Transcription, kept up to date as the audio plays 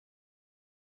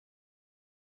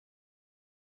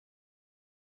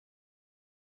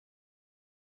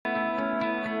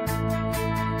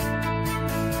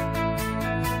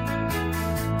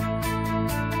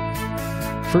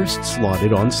First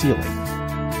slotted on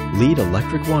ceiling. Lead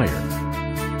electric wire.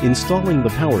 Installing the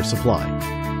power supply.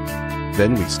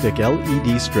 Then we stick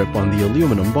LED strip on the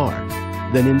aluminum bar,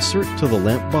 then insert to the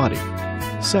lamp body.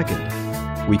 Second,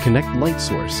 we connect light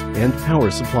source and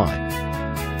power supply.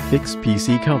 Fix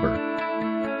PC cover.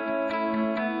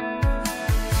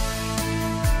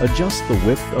 Adjust the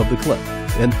width of the clip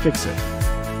and fix it.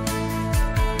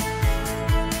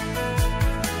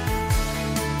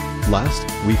 Last,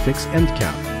 we fix end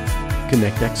cap.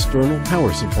 Connect external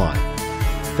power supply.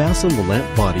 Fasten the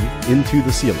lamp body into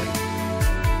the ceiling.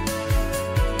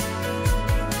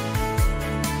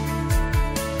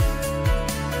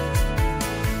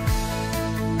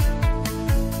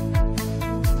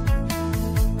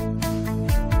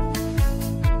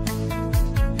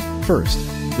 First,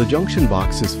 the junction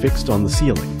box is fixed on the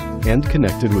ceiling and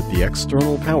connected with the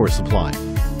external power supply.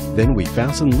 Then we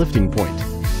fasten lifting point.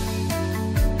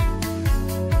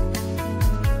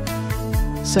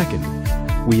 Second,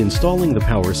 we installing the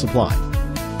power supply.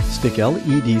 Stick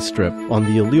LED strip on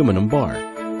the aluminum bar,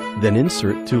 then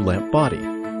insert to lamp body.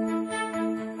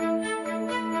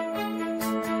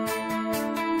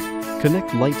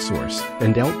 Connect light source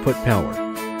and output power.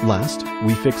 Last,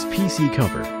 we fix PC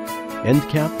cover, end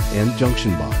cap and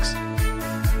junction box.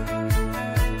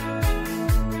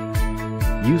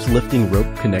 Use lifting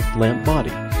rope connect lamp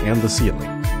body and the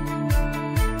ceiling.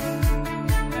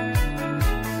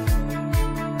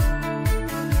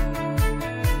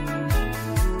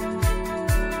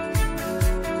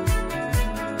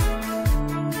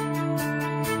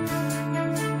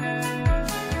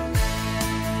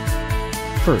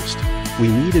 First, we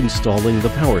need installing the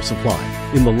power supply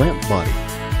in the lamp body.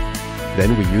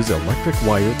 Then we use electric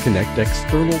wire connect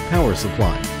external power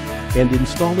supply and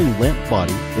installing lamp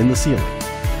body in the ceiling.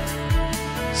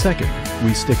 Second,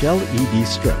 we stick LED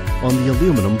strip on the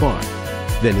aluminum bar,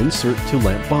 then insert to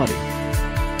lamp body.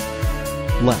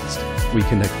 Last, we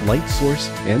connect light source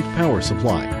and power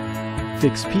supply.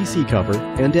 Fix PC cover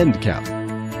and end cap.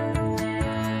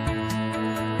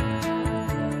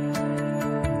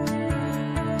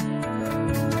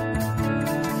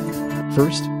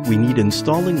 First, we need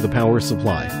installing the power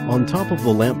supply on top of the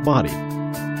lamp body.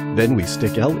 Then we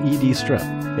stick LED strip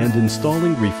and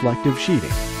installing reflective sheeting.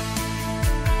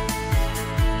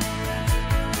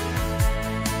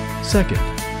 Second,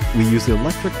 we use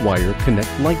electric wire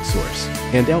connect light source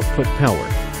and output power.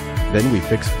 Then we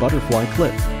fix butterfly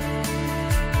clip,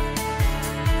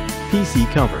 PC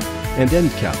cover, and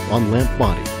end cap on lamp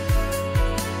body.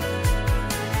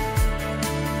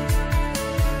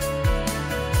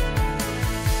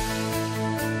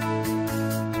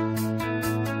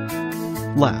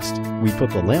 Last, we put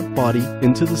the lamp body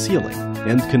into the ceiling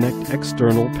and connect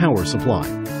external power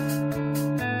supply.